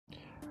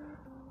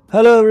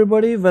Hello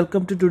everybody,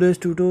 welcome to today's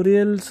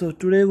tutorial. So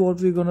today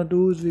what we're gonna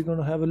do is we're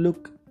gonna have a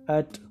look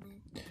at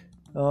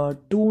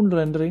TOON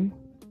rendering.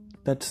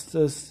 That's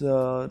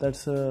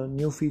a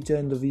new feature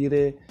in the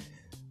Vray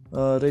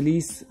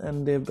release,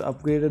 and they've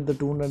upgraded the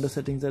TOON render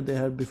settings that they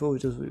had before,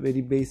 which was very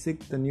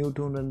basic. The new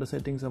TOON render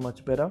settings are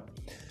much better.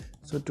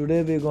 So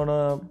today we're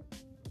gonna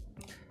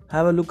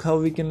have a look how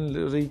we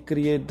can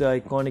recreate the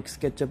iconic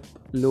Sketchup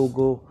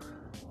logo,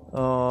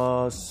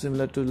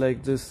 similar to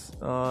like this,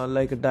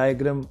 like a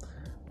diagram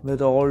with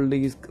all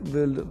these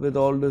with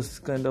all this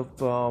kind of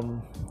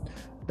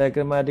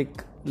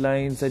diagrammatic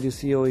lines that you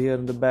see over here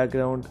in the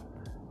background,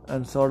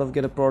 and sort of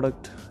get a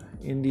product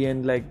in the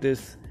end like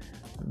this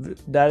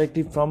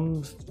directly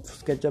from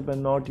SketchUp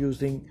and not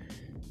using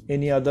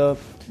any other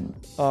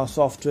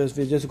softwares.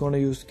 We're just going to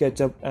use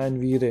SketchUp and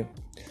Vray.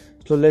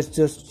 So let's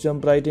just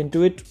jump right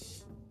into it.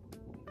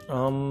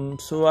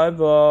 So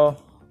I've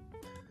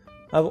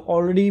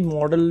already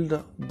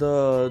modeled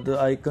the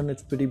icon.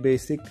 It's pretty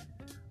basic,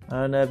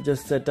 and I've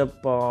just set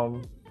up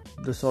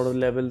the sort of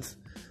levels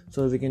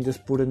so we can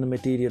just put in the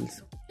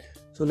materials.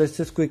 So let's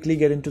just quickly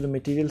get into the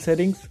material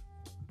settings.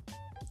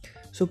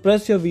 So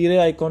press your Vray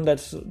icon,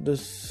 that's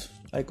this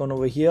icon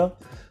over here.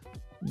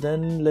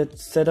 Then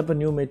let's set up a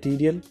new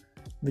material,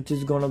 which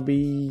is gonna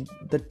be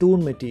the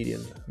TOON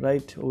material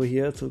right over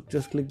here. So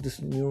just click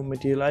this new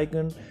material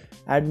icon,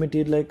 add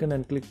material icon,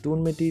 and click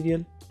TOON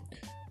material.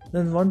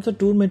 Then once the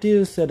TOON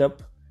material is set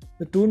up,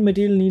 the TOON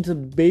material needs a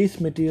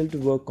base material to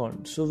work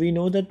on. So we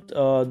know that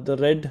the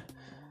red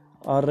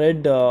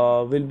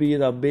will be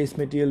the base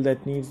material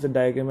that needs the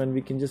diagram, and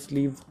we can just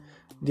leave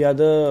the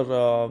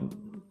other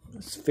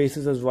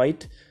faces as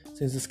white,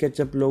 since the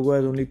SketchUp logo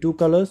has only two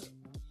colors.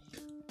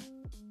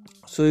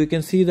 So you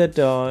can see that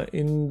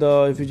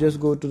if you just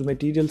go to the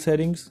material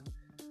settings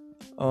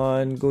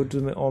and go to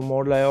the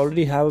model, I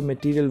already have a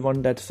material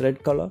one that's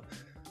red color.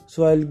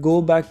 So I'll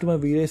go back to my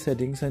Vray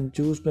settings and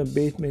choose my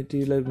base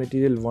material as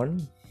material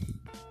 1.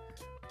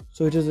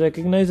 So it is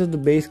recognized that the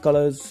base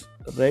color is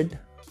red.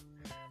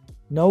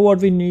 Now what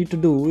we need to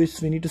do is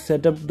we need to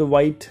set up the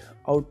white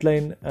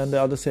outline and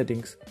the other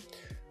settings.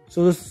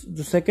 So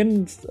the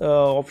second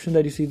option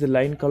that you see is the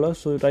line color.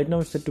 So right now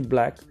it's set to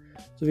black.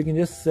 So we can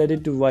just set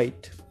it to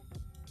white,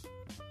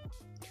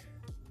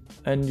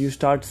 and you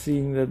start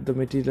seeing that the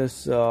materials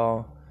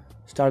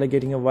started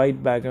getting a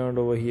white background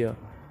over here.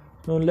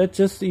 Now let's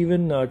just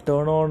even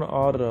turn on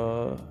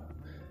our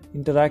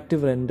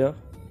interactive render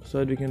so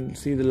that we can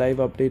see the live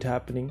update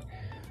happening.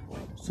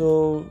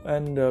 So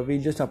we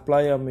just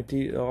apply our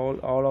material,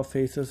 all our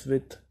faces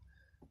with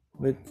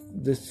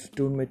this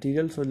TOON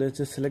material. So let's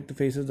just select the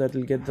faces that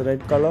will get the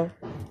red color.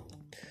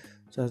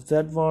 So that's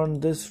that one,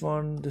 this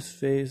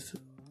face,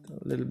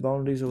 little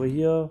boundaries over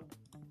here,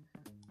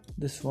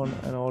 this one,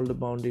 and all the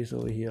boundaries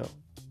over here.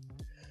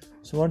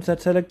 So once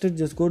that's selected,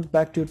 just go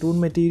back to your TOON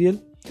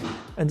material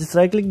and just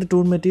right click the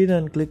TOON material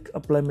and click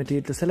apply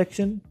material to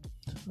selection.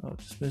 I'll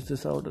just miss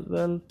this out as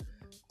well.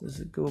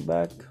 Just go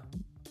back,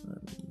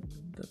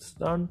 and that's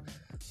done.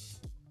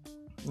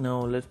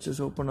 Now let's just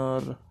open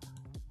our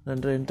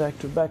render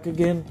interactive back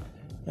again,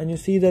 and you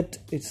see that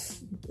it's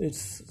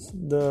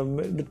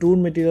the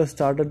TOON material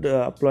started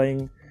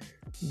applying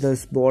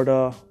this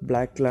border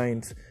black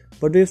lines,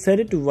 but we've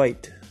set it to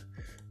white,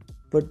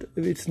 but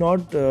it's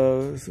not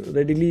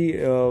readily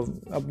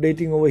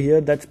updating over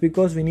here. That's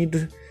because we need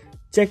to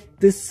check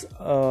this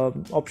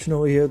option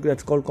over here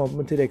that's called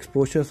compensate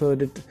exposure, so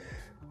that it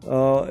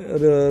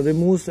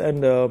removes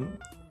and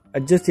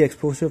adjusts the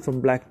exposure from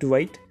black to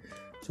white.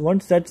 So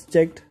once that's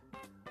checked,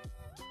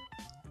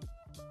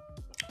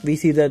 we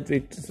see that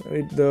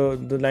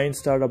the lines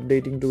start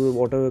updating to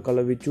whatever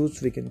color we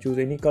choose. We can choose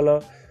any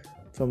color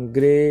from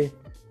gray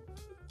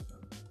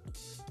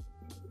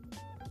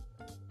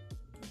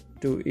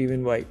to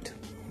even white.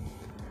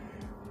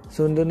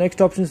 So in the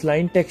next option is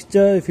line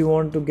texture. If you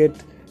want to get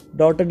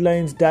dotted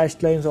lines,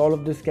 dashed lines, all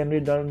of this can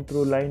be done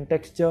through line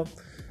texture.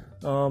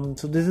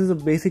 So this is a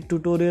basic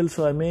tutorial,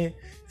 so I may,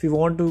 if you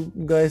want to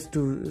guys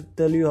to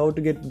tell you how to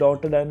get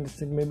dotted and this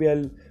thing, maybe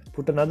I'll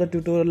put another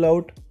tutorial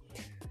out.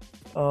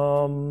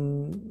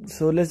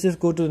 So let's just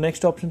go to the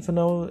next option for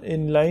now.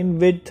 In line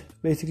width,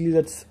 basically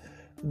that's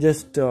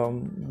just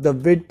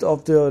the width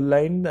of the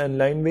line and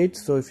line weight.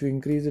 So if you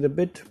increase it a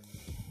bit,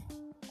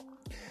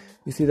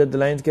 you see that the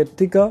lines get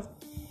thicker.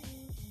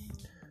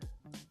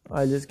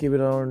 I'll just give it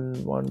around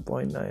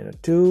 1.9 or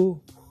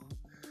 2.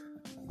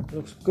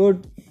 Looks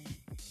good.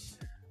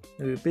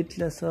 Maybe a bit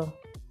lesser.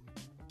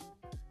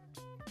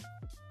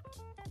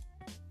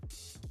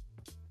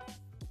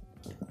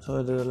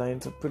 So the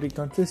lines are pretty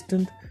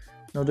consistent.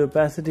 Now the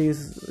opacity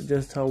is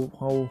just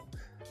how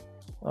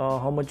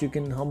much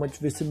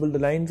visible the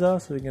lines are.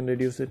 So we can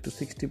reduce it to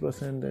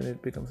 60%, and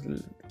it becomes a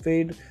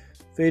little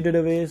faded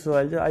away. So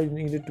I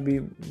need it to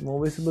be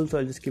more visible, so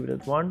I'll just keep it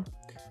at 1.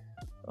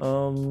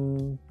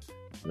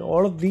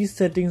 All of these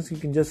settings you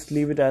can just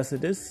leave it as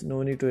it is,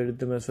 no need to edit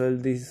them as well.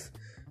 These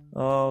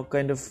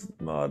kind of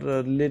are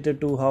related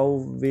to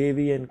how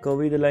wavy and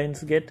curvy the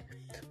lines get.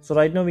 So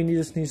right now we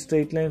just need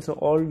straight line, so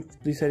all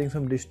the settings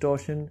from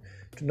distortion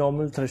to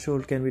normal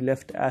threshold can be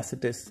left as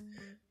it is.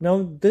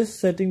 Now this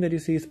setting that you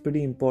see is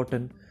pretty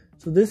important.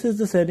 So this is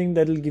the setting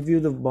that will give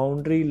you the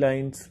boundary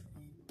lines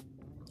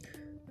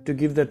to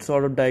give that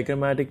sort of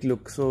diagrammatic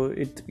look, so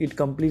it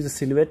completes the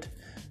silhouette.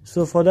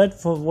 So for that,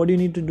 what you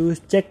need to do is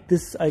check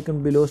this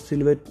icon below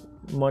silhouette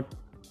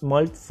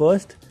mult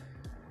first.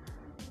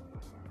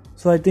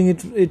 So I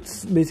think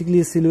it's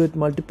basically a silhouette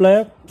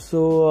multiplier.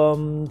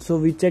 So so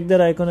we check that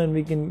icon and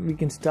we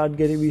start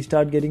getting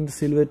the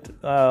silhouette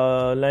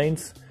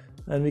lines,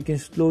 and we can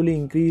slowly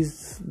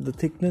increase the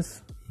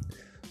thickness,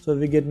 so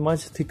we get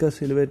much thicker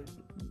silhouette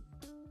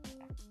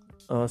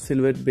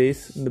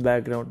base in the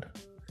background.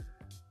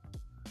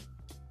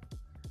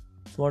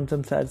 So once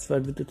I'm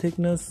satisfied with the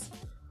thickness,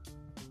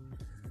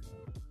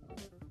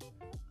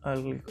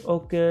 I'll click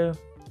OK.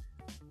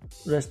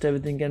 Rest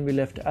everything can be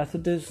left as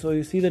it is. So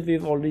you see that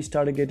we've already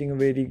started getting a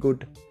very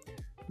good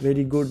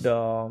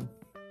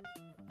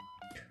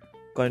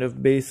kind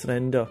of base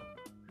render.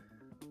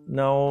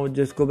 Now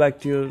just go back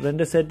to your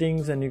render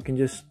settings and you can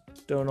just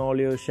turn all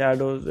your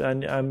shadows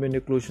and ambient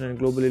occlusion and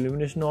global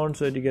illumination on,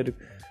 so that you get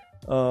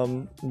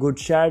good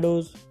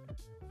shadows,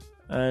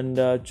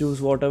 and choose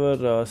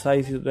whatever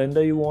size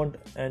render you want,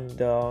 and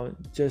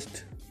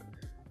just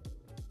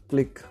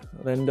click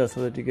render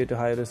so that you get a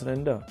high res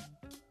render.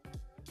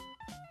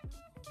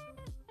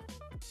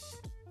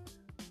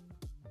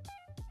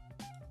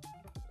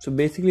 So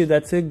basically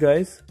that's it,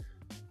 guys.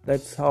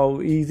 That's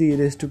how easy it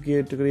is to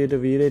create a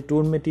Vray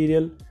TOON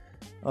material.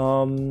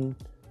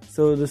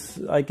 So this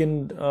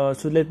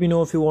so let me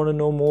know if you want to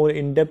know more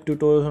in-depth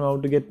tutorials on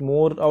how to get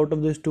more out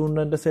of this TOON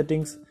render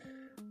settings.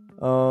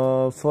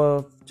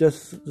 For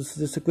this is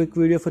just a quick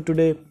video for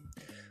today.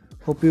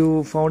 Hope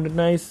you found it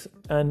nice,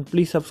 and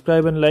please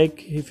subscribe and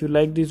like if you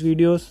like these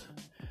videos,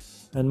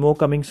 and more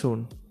coming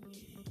soon.